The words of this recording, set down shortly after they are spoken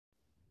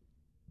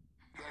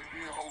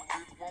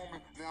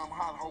now I'm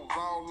hot hoes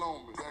all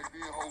on me. Back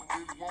then hoes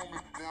didn't want me,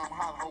 now I'm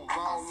hot hoes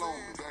all on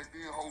me. Back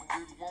then hoes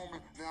didn't want me,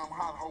 now I'm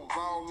hot hoes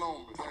all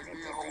on me. Back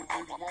then hoes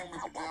didn't want me,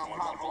 now I'm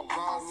hot hoes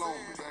all on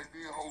me. Back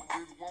then hoes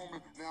didn't want me,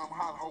 now I'm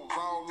hot hoes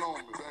all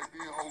on me. Back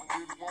then hoes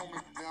didn't want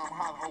me, now I'm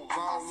hot hoes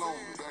all on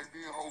me. Back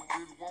then hoes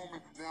didn't want me,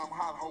 now I'm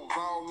hot hoes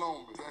all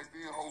on me. Back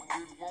then hoes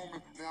didn't want me,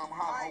 now I'm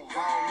hot hoes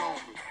all on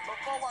me.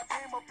 Before I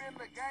came up in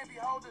the game, these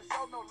hoes didn't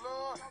show no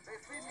love. They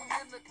see me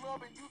in the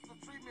club and used to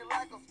treat me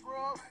like a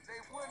scrub.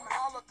 They wouldn't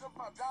holler cause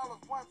my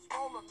dollars weren't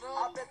swollen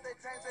up. I bet they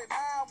changed their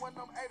mind when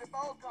them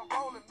 84s come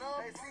rolling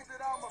up. They see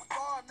that I'm a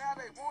star, now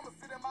they wanna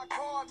sit in my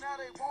car. Now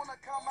they wanna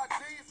call my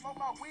G, smoke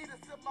my weed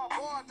and sip my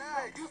bar. Now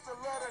they used to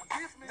love to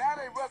diss me, now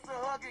they rush to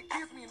hug and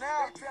kiss me.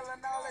 Now they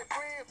telling all their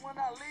friends when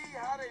I leave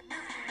how they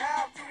miss me.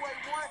 Now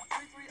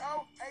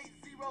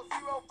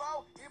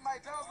 281-330-8004. Hit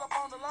Mike Jones up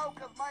on the low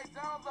cause Mike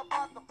Jones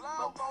about to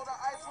blow. Before the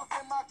ice was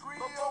in my grill,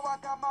 before I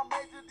got my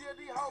major deal,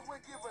 these hoes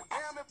wouldn't give a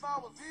damn if I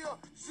was here.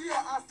 Shit,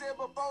 I said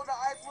before the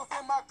ice was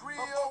in my grill,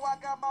 before I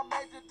got my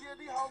major deal,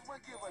 these hoes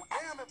wouldn't give a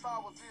damn if I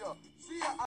was here. Shit,